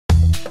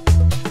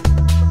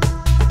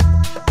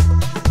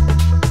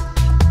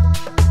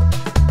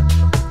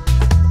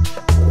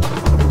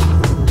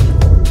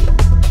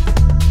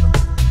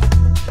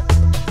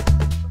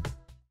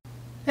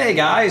Hey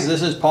guys,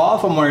 this is Paul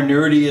from Where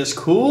Nerdy is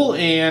Cool,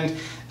 and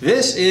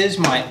this is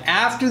my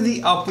after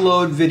the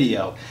upload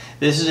video.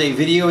 This is a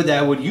video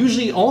that would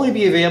usually only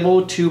be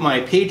available to my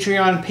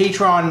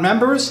Patreon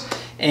members,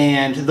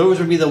 and those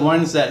would be the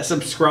ones that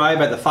subscribe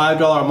at the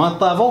 $5 a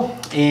month level,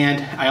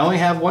 and I only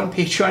have one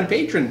Patreon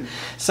patron.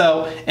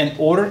 So in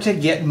order to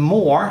get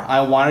more,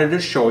 I wanted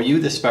to show you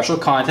the special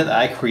content that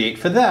I create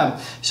for them.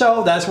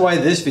 So that's why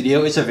this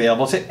video is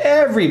available to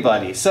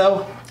everybody.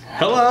 So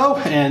hello,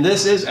 and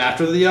this is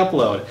after the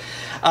upload.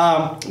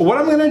 What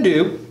I'm going to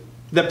do,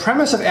 the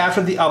premise of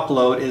after the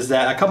upload is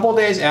that a couple of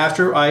days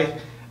after I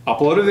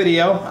upload a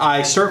video,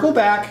 I circle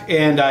back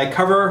and I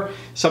cover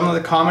some of the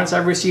comments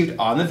I've received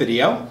on the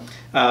video,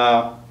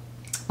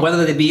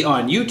 whether they be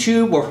on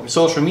YouTube or from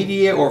social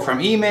media or from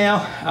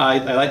email.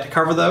 I like to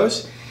cover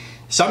those.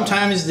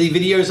 Sometimes the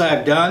videos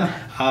I've done,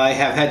 I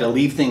have had to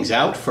leave things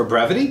out for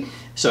brevity,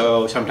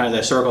 so sometimes I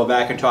circle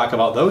back and talk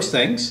about those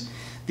things.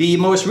 The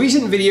most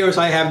recent videos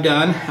I have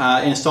done,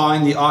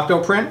 installing the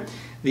Octoprint,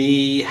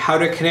 the how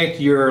to connect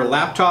your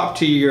laptop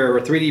to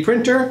your 3D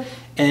printer,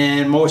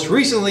 and most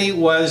recently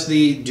was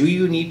the do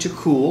you need to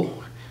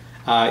cool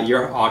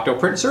your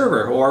Octoprint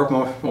server, or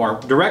more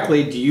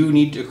directly, do you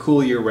need to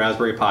cool your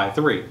Raspberry Pi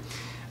 3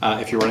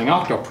 if you're running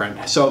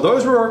Octoprint. So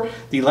those were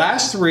the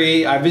last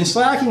three. I've been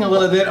slacking a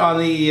little bit on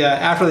the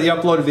after the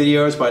upload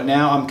videos, but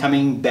now I'm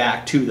coming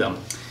back to them.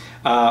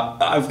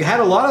 I've had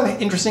a lot of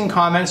interesting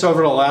comments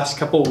over the last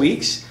couple of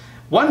weeks.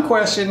 One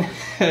question,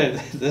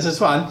 this is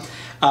fun,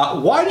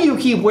 why do you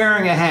keep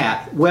wearing a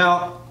hat?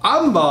 Well,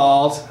 I'm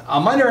bald,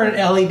 I'm under an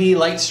LED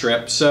light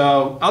strip,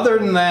 so other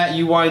than that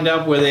you wind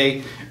up with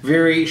a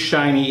very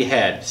shiny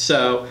head.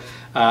 So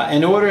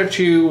in order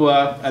to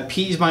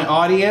appease my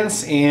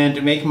audience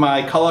and make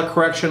my color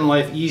correction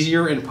life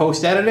easier in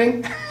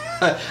post-editing,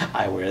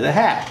 I wear the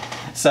hat.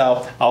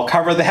 So I'll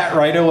cover that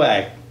right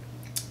away.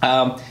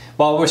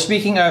 While we're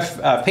speaking of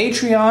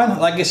Patreon,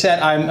 like I said,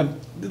 a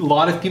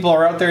lot of people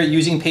are out there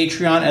using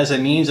Patreon as a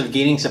means of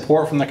gaining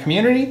support from the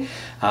community.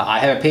 I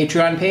have a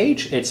Patreon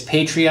page. It's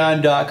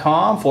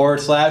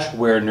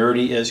patreon.com/where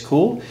nerdy is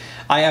cool.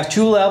 I have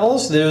two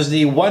levels. There's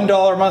the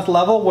 $1 a month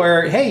level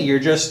where, hey, you're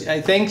just,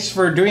 thanks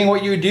for doing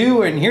what you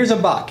do and here's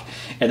 $1.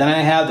 And then I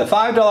have the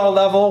 $5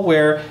 level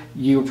where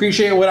you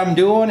appreciate what I'm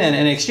doing, and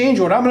in exchange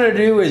what I'm going to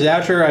do is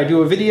after I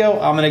do a video,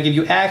 I'm going to give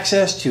you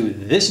access to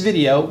this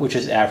video, which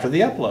is after the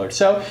upload.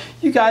 So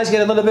you guys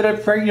get a little bit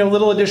of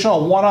little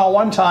additional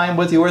one-on-one time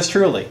with yours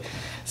truly.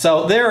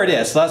 So there it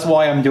is. So that's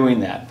why I'm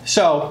doing that.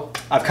 So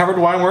I've covered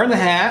why I'm wearing the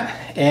hat,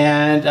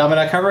 and I'm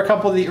going to cover a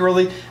couple of the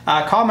early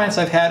comments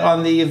I've had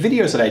on the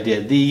videos that I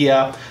did. The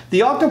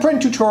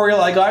Octoprint tutorial,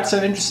 I got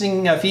some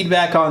interesting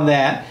feedback on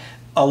that.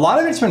 A lot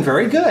of it's been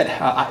very good.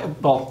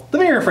 Well, let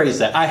me rephrase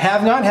that. I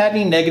have not had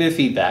any negative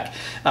feedback.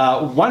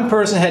 One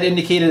person had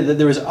indicated that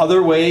there was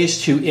other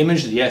ways to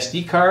image the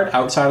SD card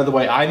outside of the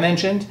way I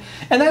mentioned,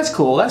 and that's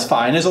cool, that's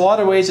fine. There's a lot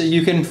of ways that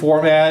you can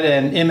format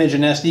and image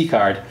an SD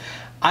card.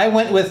 I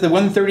went with the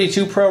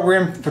 132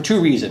 program for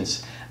two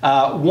reasons.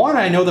 One,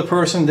 I know the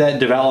person that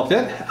developed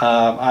it.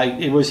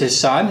 It was his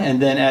son,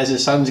 and then as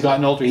his son's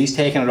gotten older, he's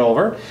taken it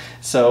over.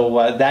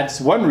 So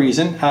that's one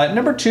reason.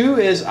 Number two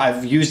is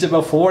I've used it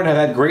before and I've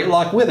had great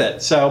luck with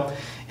it. So,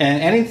 and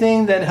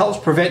anything that helps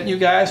prevent you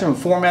guys from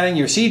formatting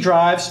your C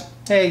drives,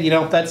 hey,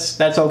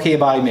 that's okay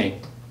by me.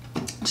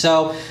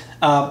 So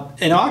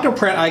in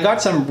Octoprint, I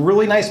got some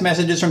really nice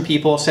messages from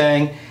people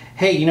saying,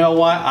 hey, you know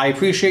what, I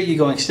appreciate you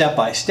going step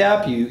by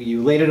step.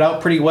 You laid it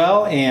out pretty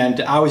well,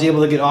 and I was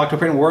able to get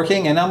Octoprint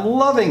working, and I'm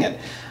loving it.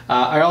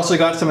 I also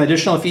got some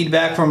additional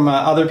feedback from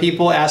other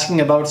people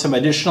asking about some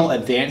additional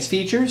advanced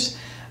features.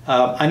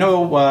 I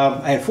know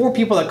I had 4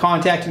 people that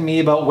contacted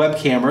me about web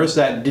cameras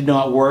that did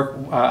not work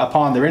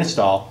upon their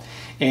install.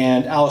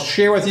 And I'll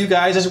share with you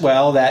guys as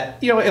well that,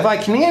 if I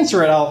can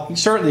answer it, I'll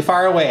certainly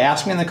fire away,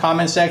 ask me in the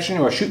comment section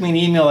or shoot me an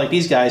email like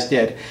these guys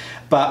did.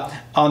 But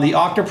on the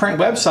Octoprint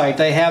website,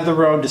 they have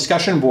their own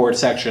discussion board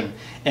section.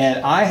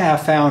 And I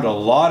have found a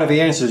lot of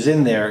answers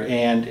in there.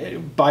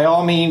 And by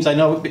all means, I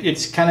know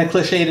it's kind of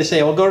cliche to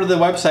say, well, go to the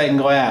website and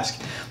go ask.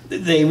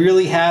 They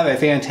really have a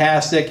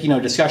fantastic,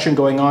 discussion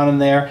going on in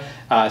there.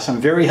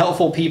 Some very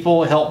helpful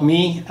people helped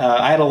me.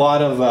 I had a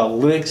lot of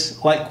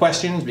Linux-like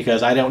questions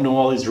because I don't know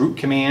all these root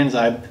commands.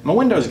 I'm a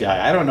Windows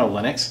guy. I don't know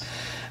Linux,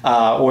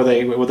 or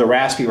the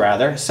Raspberry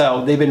rather.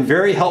 So they've been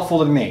very helpful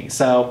to me.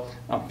 So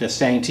I'm just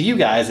saying to you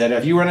guys that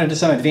if you run into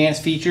some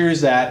advanced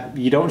features that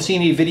you don't see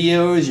any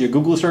videos, your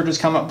Google searches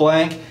come up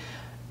blank,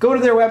 go to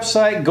their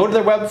website, go to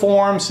their web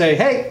forum, say,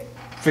 hey,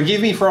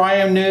 forgive me for I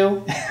am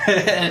new,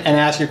 and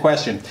ask your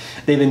question.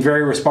 They've been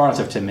very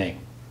responsive to me.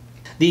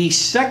 The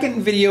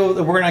second video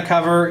that we're going to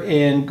cover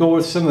and go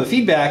with some of the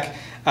feedback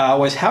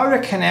was how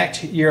to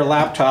connect your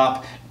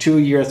laptop to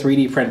your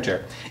 3D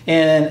printer.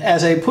 And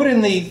as I put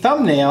in the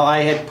thumbnail,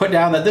 I had put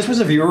down that this was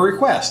a viewer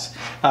request.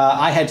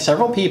 I had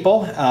several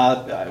people,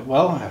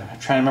 well, I'm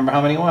trying to remember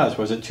how many it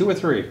was it 2 or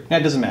 3?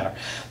 That doesn't matter.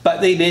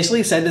 But they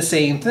basically said the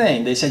same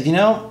thing. They said,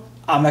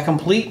 I'm a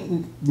complete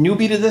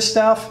newbie to this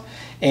stuff,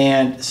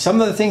 And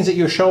some of the things that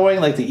you're showing,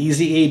 like the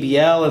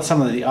EZABL and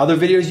some of the other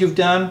videos you've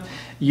done,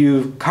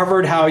 you've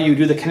covered how you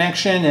do the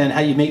connection and how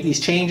you make these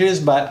changes,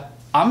 but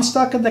I'm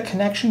stuck at the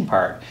connection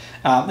part.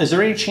 Is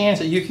there any chance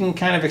that you can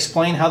kind of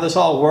explain how this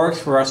all works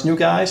for us new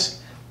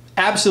guys?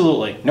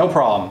 Absolutely, no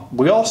problem.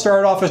 We all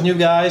started off as new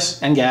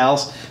guys and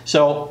gals,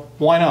 so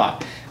why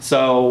not?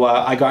 So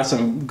I got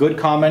some good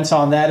comments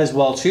on that as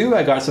well too.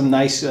 I got some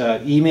nice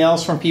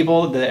emails from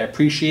people that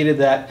appreciated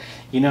that,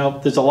 you know,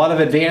 there's a lot of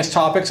advanced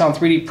topics on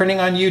 3D printing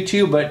on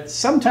YouTube, but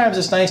sometimes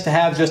it's nice to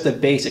have just the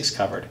basics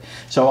covered.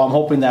 So I'm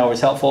hoping that was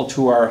helpful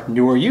to our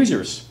newer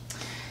users.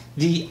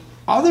 The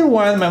other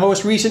one, my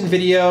most recent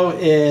video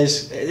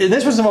is, and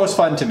this was the most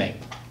fun to me.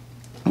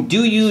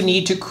 Do you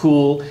need to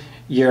cool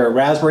your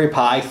Raspberry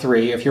Pi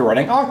 3 if you're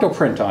running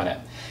Octoprint on it?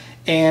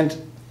 And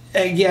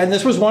again,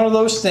 this was one of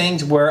those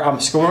things where I'm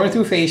scrolling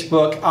through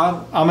Facebook.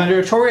 I'm a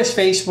notorious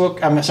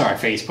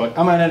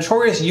I'm a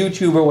notorious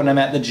YouTuber when I'm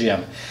at the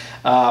gym.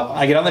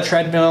 I get on the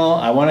treadmill,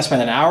 I want to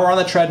spend an hour on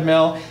the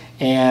treadmill,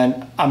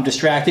 and I'm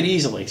distracted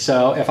easily.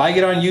 So if I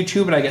get on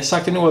YouTube and I get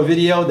sucked into a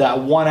video, that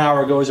 1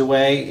 hour goes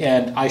away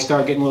and I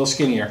start getting a little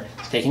skinnier.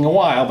 It's taking a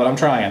while, but I'm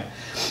trying.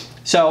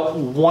 So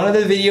one of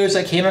the videos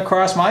that came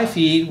across my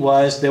feed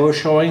was they were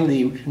showing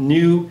the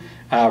new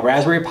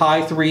Raspberry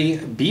Pi 3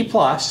 B+,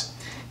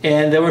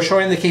 and they were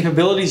showing the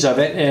capabilities of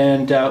it,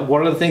 and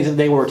one of the things that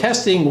they were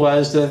testing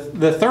was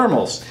the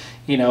thermals.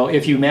 You know,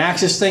 if you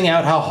max this thing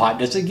out, how hot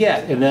does it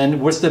get? And then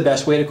what's the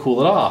best way to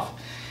cool it off?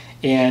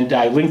 And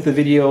I linked the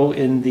video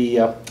in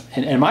the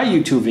in my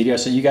YouTube video,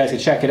 so you guys can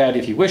check it out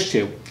if you wish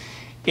to.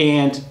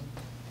 And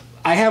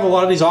I have a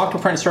lot of these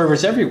Octoprint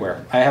servers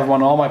everywhere. I have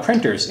one on all my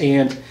printers,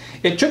 and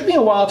it took me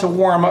a while to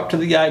warm up to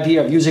the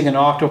idea of using an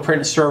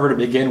Octoprint server to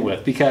begin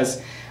with,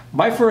 because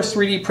my first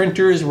 3D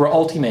printers were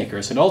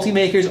Ultimakers, and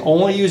Ultimakers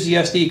only use the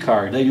SD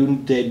card. They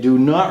do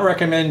not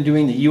recommend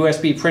doing the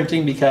USB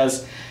printing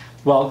because,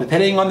 well,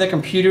 depending on the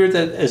computer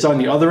that is on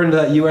the other end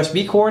of that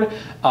USB cord,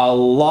 a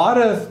lot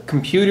of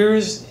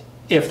computers,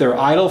 if they're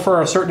idle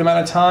for a certain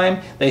amount of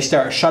time, they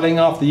start shutting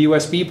off the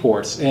USB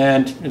ports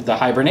and the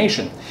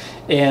hibernation.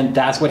 And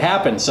that's what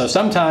happens. So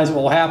sometimes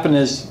what will happen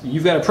is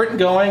you've got a print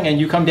going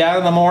and you come down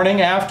in the morning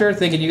after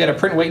thinking you got a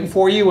print waiting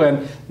for you,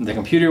 and the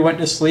computer went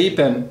to sleep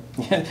and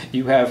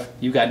you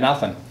got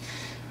nothing.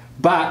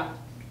 But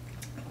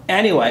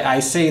anyway,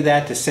 I say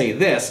that to say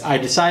this. I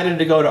decided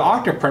to go to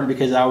Octoprint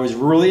because I was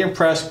really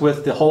impressed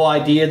with the whole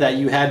idea that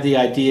you had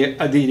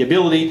the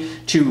ability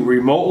to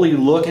remotely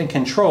look and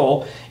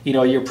control, you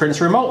know, your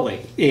prints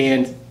remotely.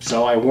 And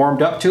so I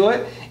warmed up to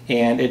it,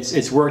 and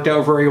it's worked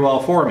out very well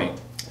for me.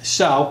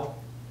 So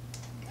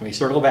let me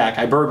circle back.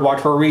 I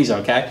birdwalked for a reason,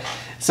 okay?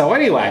 So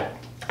anyway,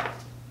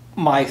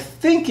 my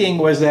thinking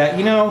was that,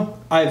 you know,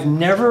 I've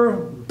never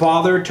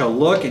bothered to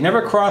look. It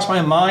never crossed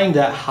my mind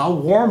that how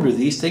warm do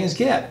these things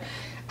get?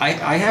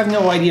 I have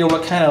no idea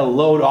what kind of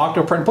load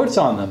Octoprint puts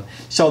on them.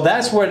 So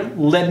that's what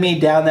led me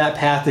down that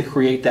path to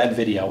create that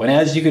video. And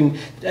as you can,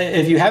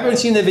 if you haven't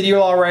seen the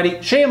video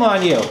already, shame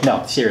on you.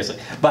 No, seriously.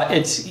 But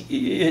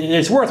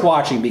it's worth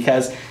watching,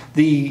 because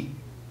the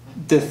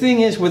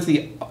thing is with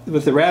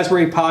the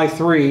Raspberry Pi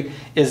 3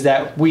 is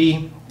that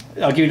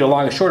I'll give you the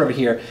long and short of it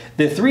here.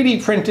 The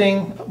 3D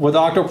printing with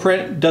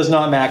Octoprint does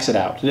not max it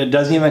out. It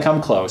doesn't even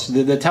come close.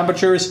 The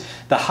temperatures,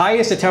 the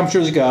highest the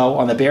temperatures go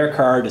on the bare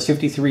card is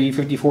 53,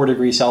 54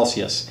 degrees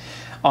Celsius.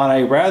 On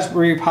a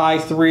Raspberry Pi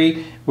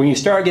 3, when you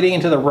start getting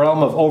into the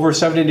realm of over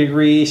 70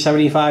 degrees,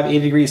 75, 80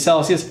 degrees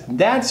Celsius,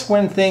 that's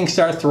when things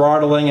start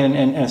throttling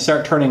and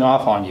start turning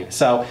off on you.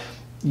 So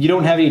you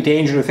don't have any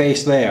danger to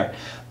face there.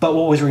 But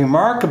what was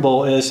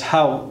remarkable is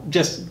how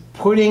just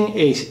putting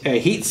a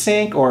heat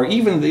sink, or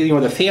even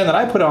the fan that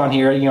I put on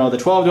here, the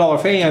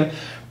 $12 fan,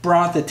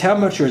 brought the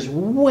temperatures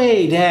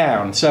way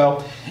down.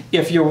 So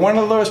if you're one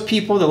of those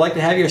people that like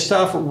to have your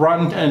stuff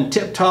run and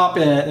tip top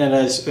and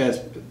as God,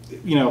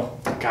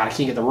 I can't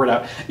get the word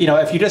out.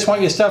 If you just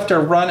want your stuff to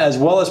run as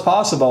well as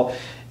possible,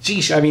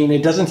 geez, I mean,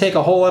 it doesn't take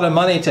a whole lot of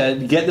money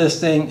to get this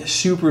thing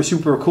super,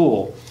 super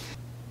cool.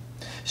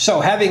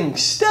 So having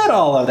said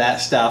all of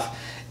that stuff,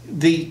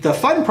 the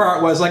fun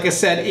part was, like I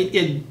said,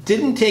 it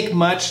didn't take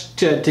much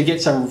to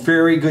get some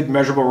very good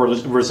measurable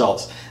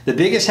results. The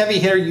biggest heavy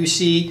hitter you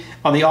see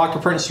on the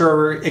Octoprint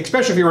server,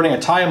 especially if you're running a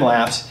time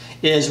lapse,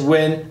 is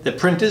when the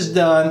print is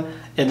done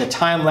and the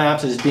time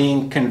lapse is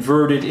being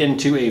converted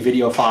into a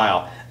video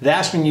file.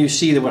 That's when you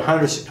see the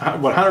 100%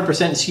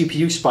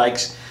 CPU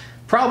spikes,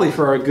 probably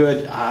for a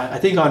good, I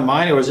think on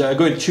mine it was a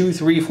good 2,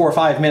 3, 4,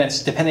 5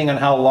 minutes, depending on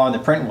how long the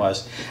print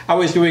was. I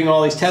was doing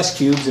all these test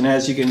cubes, and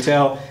as you can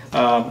tell,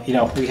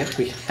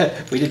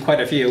 we did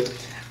quite a few.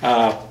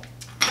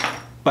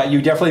 But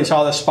you definitely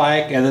saw the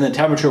spike, and then the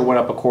temperature went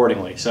up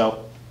accordingly.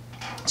 So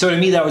to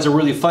me, that was a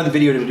really fun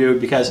video to do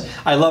because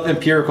I love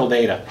empirical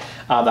data.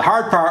 The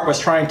hard part was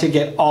trying to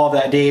get all of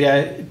that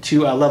data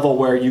to a level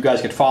where you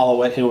guys could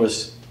follow it. It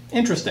was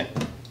interesting.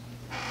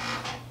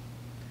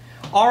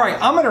 All right,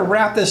 I'm going to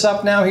wrap this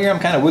up now here. I'm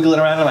kind of wiggling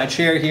around in my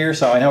chair here,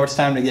 so I know it's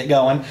time to get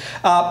going.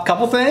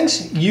 Couple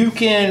things. You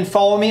can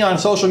follow me on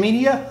social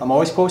media. I'm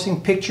always posting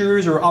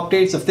pictures or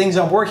updates of things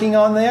I'm working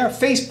on there.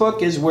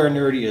 Facebook is Where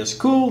Nerdy Is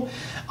Cool.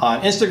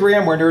 On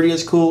Instagram, Where Nerdy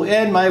Is Cool,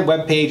 and my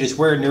webpage is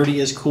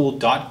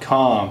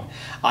wherenerdyiscool.com.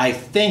 I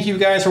thank you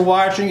guys for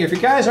watching. If you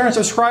guys aren't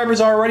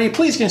subscribers already,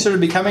 please consider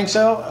becoming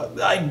so.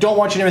 I don't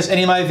want you to miss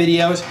any of my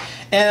videos.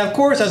 And of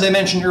course, as I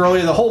mentioned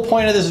earlier, the whole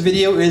point of this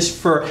video is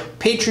for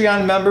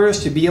Patreon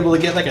members to be able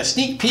to get like a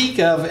sneak peek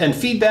of and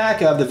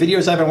feedback of the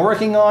videos I've been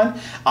working on.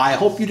 I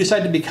hope you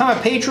decide to become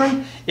a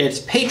patron. It's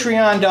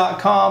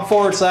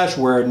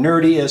patreon.com/Where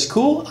Nerdy Is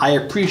Cool. I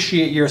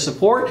appreciate your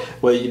support,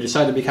 whether you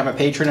decide to become a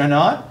patron or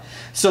not.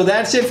 So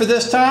that's it for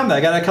this time.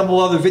 I got a couple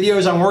other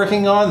videos I'm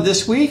working on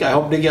this week. I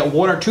hope to get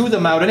 1 or 2 of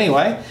them out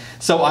anyway.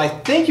 So I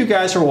thank you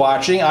guys for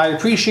watching. I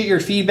appreciate your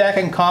feedback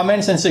and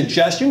comments and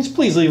suggestions.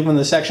 Please leave them in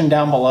the section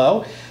down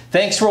below.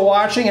 Thanks for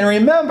watching, and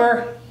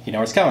remember, you know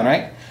what's coming,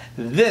 right?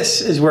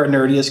 This is Where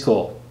Nerdy Is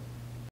Cool.